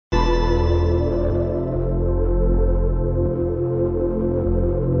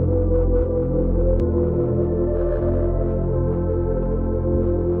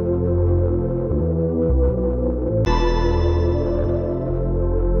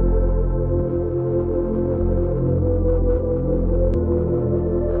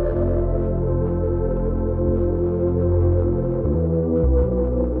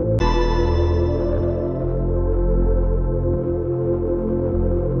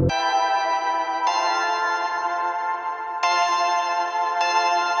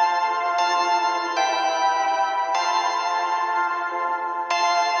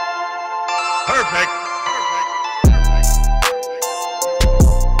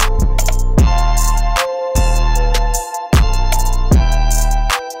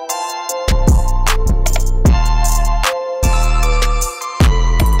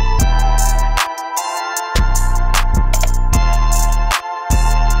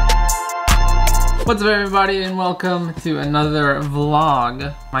What's up everybody and welcome to another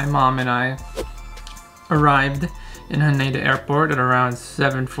vlog. My mom and I arrived in Haneda Airport at around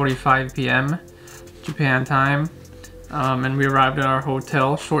 7:45 p.m. Japan time. And we arrived at our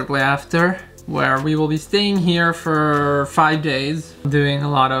hotel shortly after, where we will be staying here for 5 days, doing a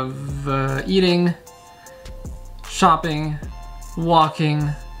lot of eating, shopping, walking,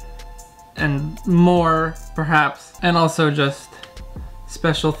 and more perhaps, and also just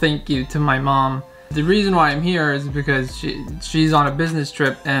special thank you to my mom. The reason why I'm here is because she's on a business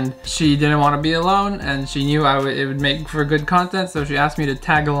trip and she didn't want to be alone, and she knew it would make for good content, so she asked me to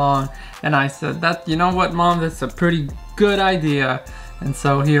tag along, and I said, "That, you know what, Mom, that's a pretty good idea." And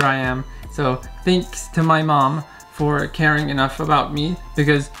so here I am. So thanks to my mom for caring enough about me,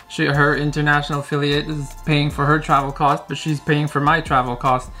 because her international affiliate is paying for her travel cost, but she's paying for my travel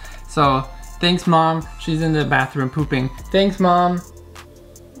cost. So thanks, Mom. She's in the bathroom pooping. Thanks, Mom.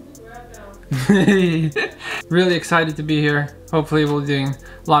 Really excited to be here. Hopefully we'll be doing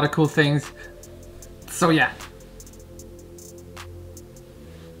a lot of cool things. So yeah.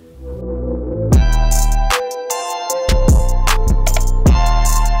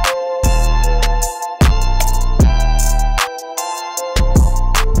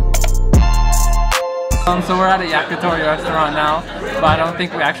 So we're at a yakitori restaurant now, but I don't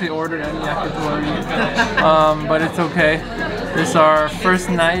think we actually ordered any yakitori. But it's okay. This is our first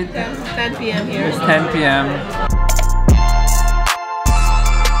night. 10 p.m. here. It's 10 p.m.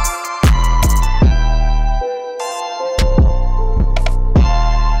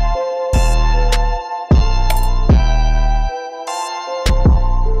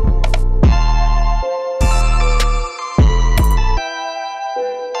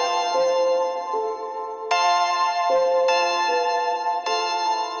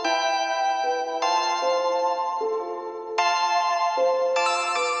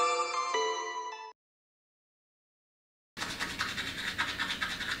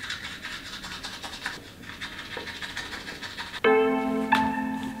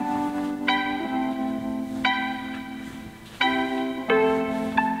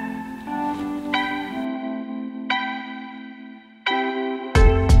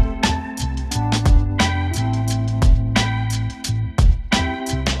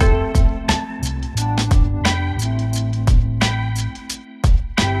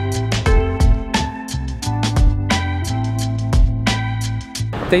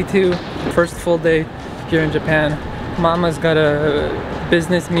 Day 2, first full day here in Japan. Mama's got a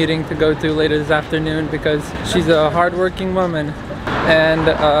business meeting to go to later this afternoon because she's a hardworking woman, and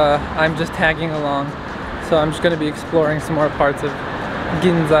I'm just tagging along. So I'm just going to be exploring some more parts of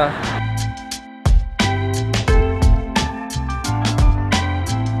Ginza.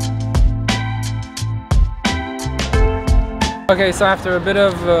 Okay, so after a bit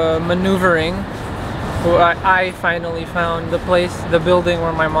of maneuvering, I finally found the place, the building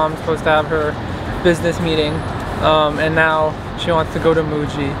where my mom's supposed to have her business meeting, and now she wants to go to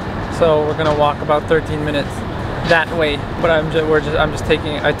Muji, so we're gonna walk about 13 minutes that way. But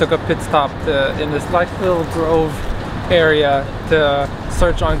I took a pit stop in this like little grove area to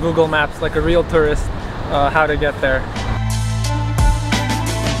search on Google Maps like a real tourist how to get there.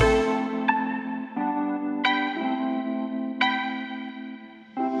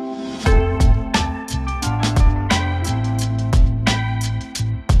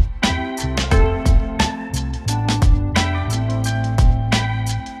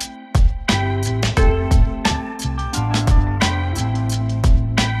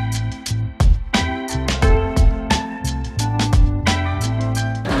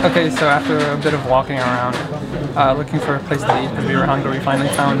 Okay, so after a bit of walking around, looking for a place to eat because we were hungry, we finally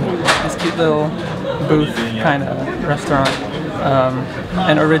found this cute little booth kind of restaurant.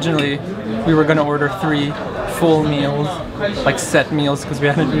 And originally, we were going to order 3 full meals, like set meals, because we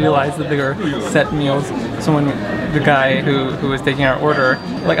hadn't realized that they were set meals. So when the guy who was taking our order,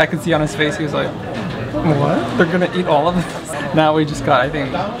 like I could see on his face, he was like, "What? They're going to eat all of this?" Now we just got, I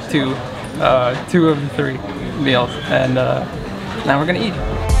think, two of the 3 meals, and now we're going to eat.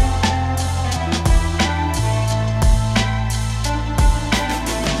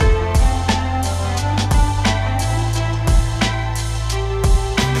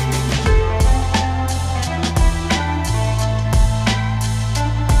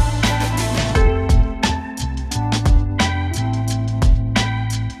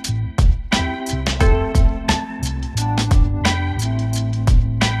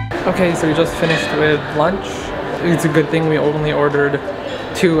 Okay, so we just finished with lunch. It's a good thing we only ordered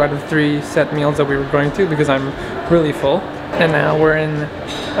 2 out of 3 set meals that we were going to, because I'm really full. And now we're in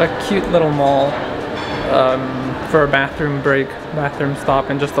a cute little mall for a bathroom break, bathroom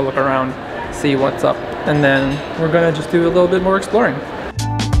stop, and just to look around, see what's up, and then we're gonna just do a little bit more exploring.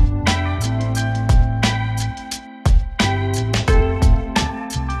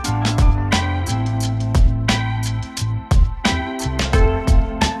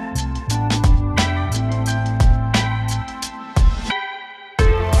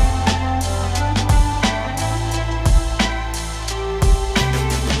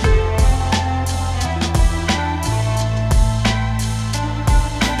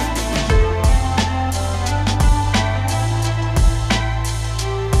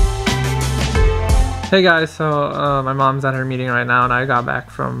 Hey guys, so my mom's at her meeting right now and I got back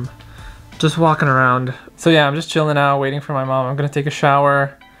from just walking around. So yeah, I'm just chilling out, waiting for my mom. I'm gonna take a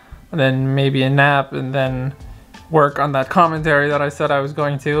shower and then maybe a nap and then work on that commentary that I said I was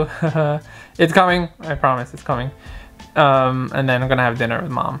going to. It's coming, I promise it's coming. And then I'm gonna have dinner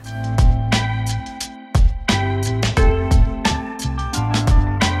with mom.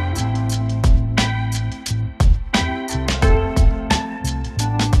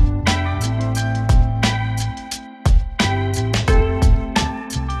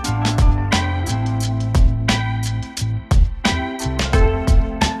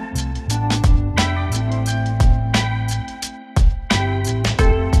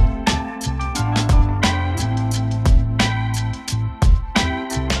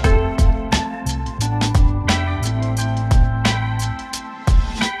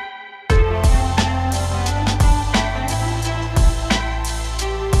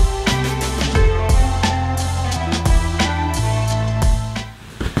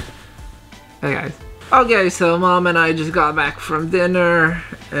 Hey guys. Okay, so mom and I just got back from dinner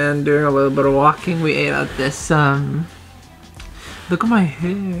and doing a little bit of walking. We ate at this, look at my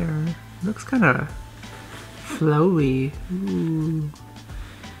hair. It looks kind of flowy. Ooh.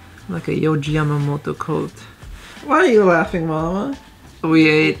 Like a Yoji Yamamoto coat. Why are you laughing, mama? We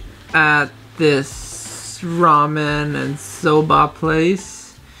ate at this ramen and soba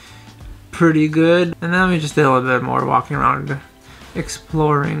place. Pretty good. And then we just did a little bit more walking around,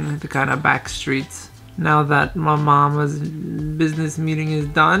 exploring the kind of back streets. Now that my mama's business meeting is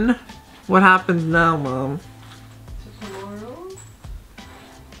done, what happens now, Mom? So tomorrow,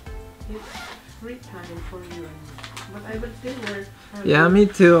 it's free time for you and me. But I will still work. Yeah, me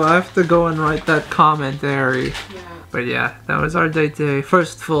too. I have to go and write that commentary. Yeah. But yeah, that was our day today.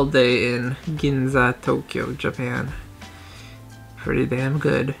 First full day in Ginza, Tokyo, Japan. Pretty damn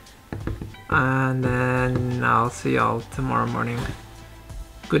good. And then I'll see y'all tomorrow morning.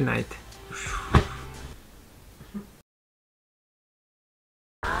 Good night.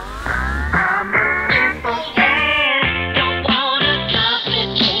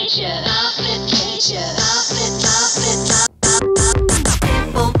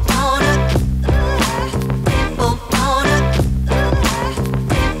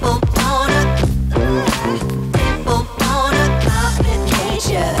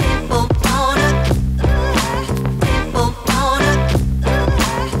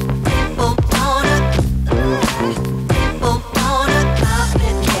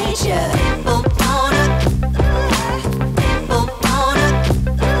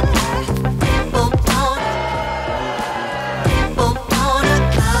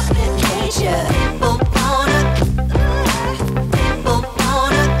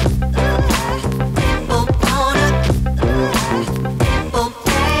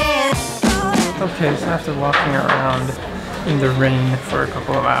 Okay, so after walking around in the rain for a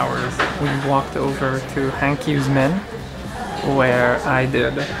couple of hours, we walked over to Hankyu Men, where I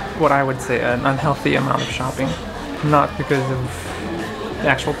did what I would say an unhealthy amount of shopping. Not because of the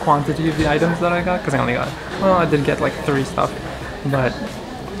actual quantity of the items that I got, because I only got, well, I did get like 3 stuff, but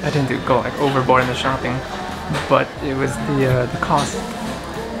I didn't go like overboard in the shopping. But it was the cost,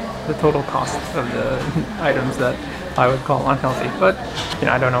 the total cost of the items that I would call unhealthy. But you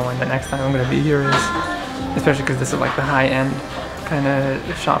know, I don't know when the next time I'm gonna be here is, especially because this is like the high-end kind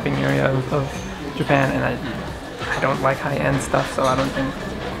of shopping area of Japan, and I don't like high-end stuff, so I don't think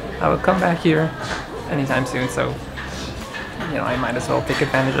I will come back here anytime soon. So you know, I might as well take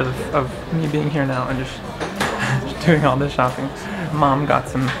advantage of me being here now and just doing all this shopping. Mom got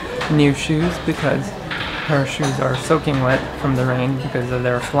some new shoes because her shoes are soaking wet from the rain because of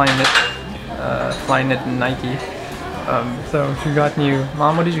their Flyknit Nike. So she got new.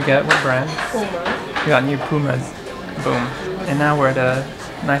 Mom, what did you get? What brand? Puma. We got new Pumas. Boom. And now we're at a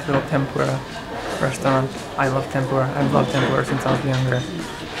nice little tempura restaurant. I love tempura. I've loved tempura since I was younger,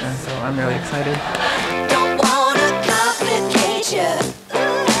 and so I'm really excited. Don't wanna complicate you.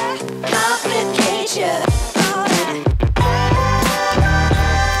 Complicate you.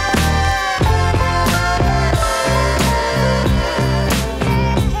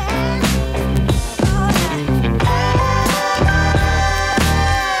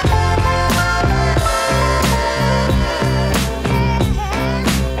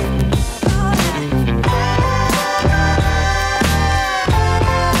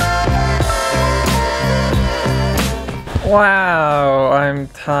 Wow, I'm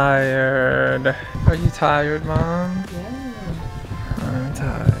tired. Are you tired, Mom? Yeah. I'm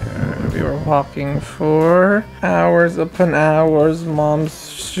tired. We were walking for hours upon hours. Mom's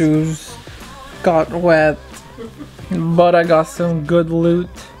shoes got wet, but I got some good loot,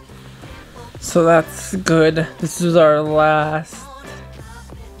 so that's good. This is our last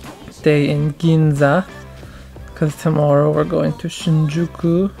day in Ginza, because tomorrow we're going to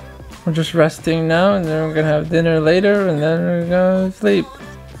Shinjuku. We're just resting now, and then we're gonna have dinner later, and then we're gonna sleep.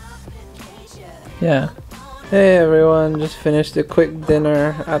 Yeah. Hey everyone, just finished a quick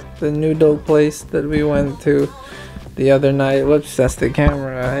dinner at the noodle place that we went to the other night. Whoops, that's the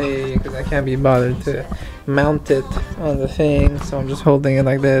camera. Hey, because I can't be bothered to mount it on the thing, so I'm just holding it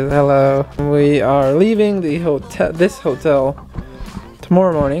like this. Hello. We are leaving the this hotel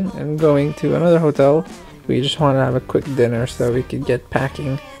tomorrow morning and going to another hotel. We just want to have a quick dinner so we could get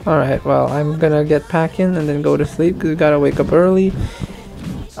packing. Alright, well, I'm gonna get packing and then go to sleep because we gotta wake up early.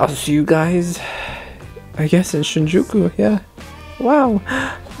 I'll see you guys, I guess, in Shinjuku. Yeah. Wow.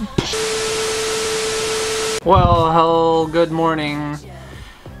 Well, hello, good morning,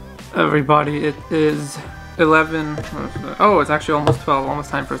 everybody. It is 11. Oh, it's actually almost 12. Almost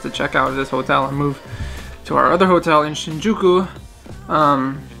time for us to check out of this hotel and move to our other hotel in Shinjuku.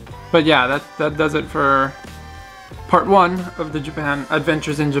 But yeah, that does it for part 1 of the Japan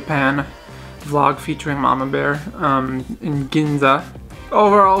Adventures in Japan vlog featuring Mama Bear in Ginza.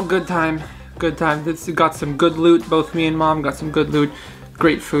 Overall, good time. Good time. This got some good loot. Both me and Mom got some good loot.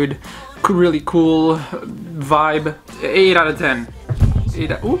 Great food. Really cool vibe. 8 out of 10.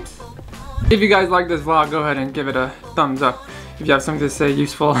 Oops. If you guys like this vlog, go ahead and give it a thumbs up. If you have something to say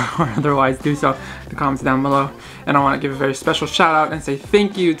useful or otherwise, do so in the comments down below. And I want to give a very special shout out and say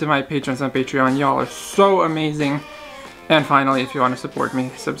thank you to my patrons on Patreon. Y'all are so amazing. And finally, if you want to support me,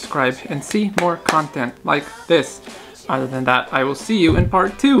 subscribe and see more content like this. Other than that, I will see you in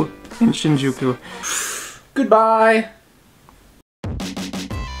part 2 in Shinjuku. Goodbye!